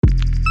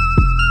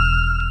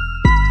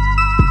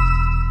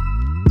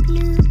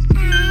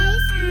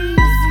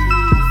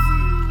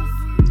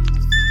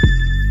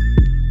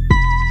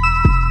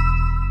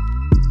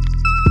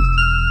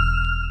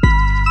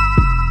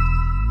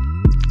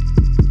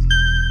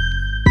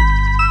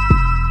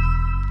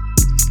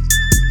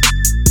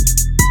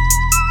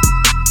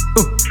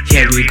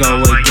Here we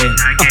go again.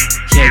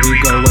 Here we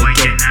go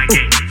again.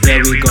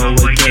 Here we go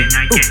again.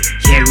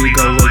 Here we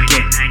go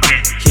again.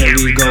 Here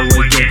we go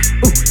again.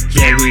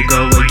 Here we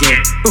go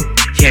again.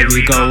 Here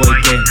we go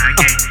again.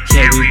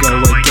 Here we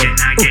go again.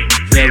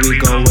 Here we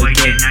go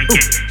again.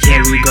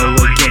 Here we go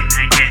again.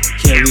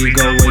 Here we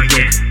go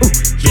again.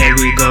 Here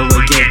we go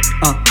again.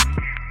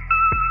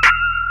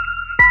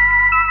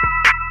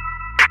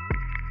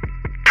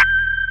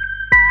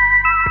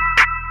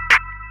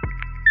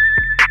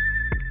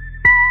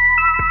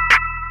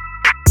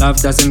 Love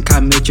doesn't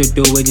come at your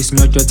door when it's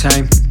not your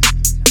time.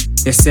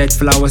 They said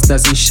flowers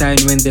doesn't shine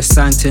when the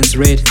sun turns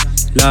red.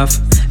 Love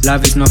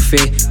is not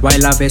fair. Why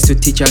love has to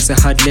teach us a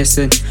hard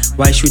lesson?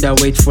 Why should I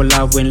wait for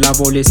love when love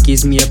always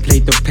gives me a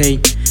plate of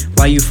pain?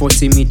 Why you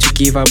forcing me to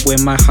give up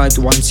when my heart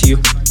wants you?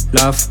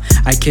 Love,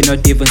 I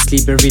cannot even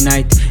sleep every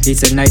night.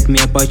 It's a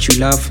nightmare about you,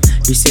 love.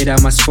 You said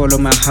I must follow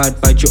my heart,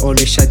 but you're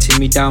always shutting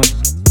me down.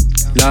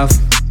 Love,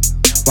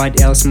 what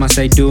else must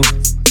I do?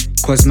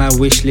 Cause my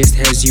wish list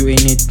has you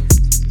in it.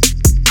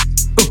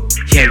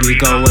 Here we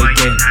go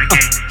again.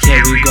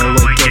 Here we go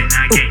again.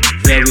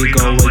 Here we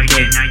go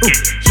again.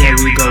 Here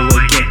we go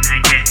again.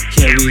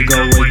 Here we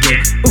go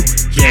again.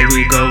 Here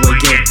we go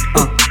again.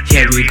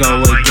 Here we go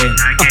again.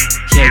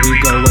 Here we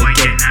go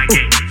again.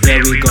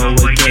 Here we go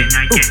again.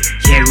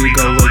 Here we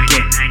go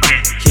again.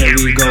 Here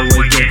we go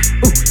again.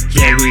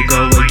 Here we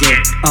go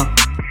again.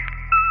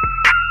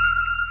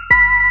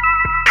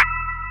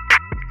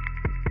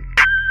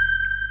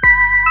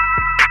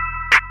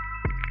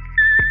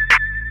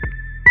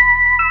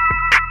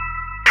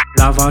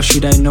 Love, how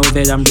should I know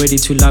that I'm ready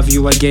to love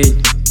you again?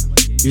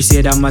 You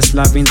said I must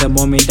love in the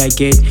moment I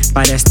get,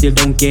 but I still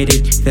don't get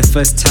it. The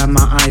first time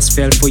my eyes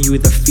fell for you,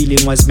 the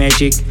feeling was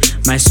magic.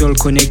 My soul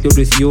connected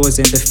with yours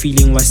and the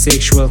feeling was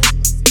sexual.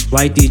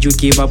 Why did you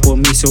give up on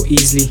me so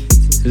easily?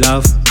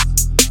 Love,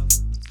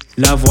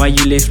 why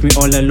you left me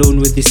all alone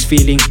with this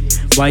feeling?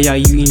 Why are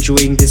you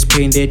enjoying this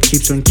pain that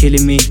keeps on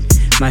killing me?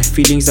 My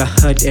feelings are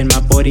hurt and my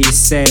body is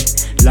sad.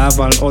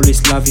 Love, I'll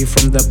always love you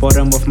from the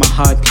bottom of my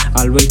heart.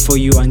 I'll wait for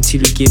you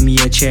until you give me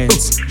a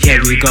chance. Here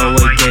we go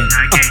again.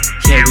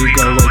 Here we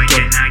go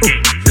again.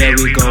 Here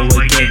we go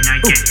again.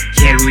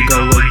 Here we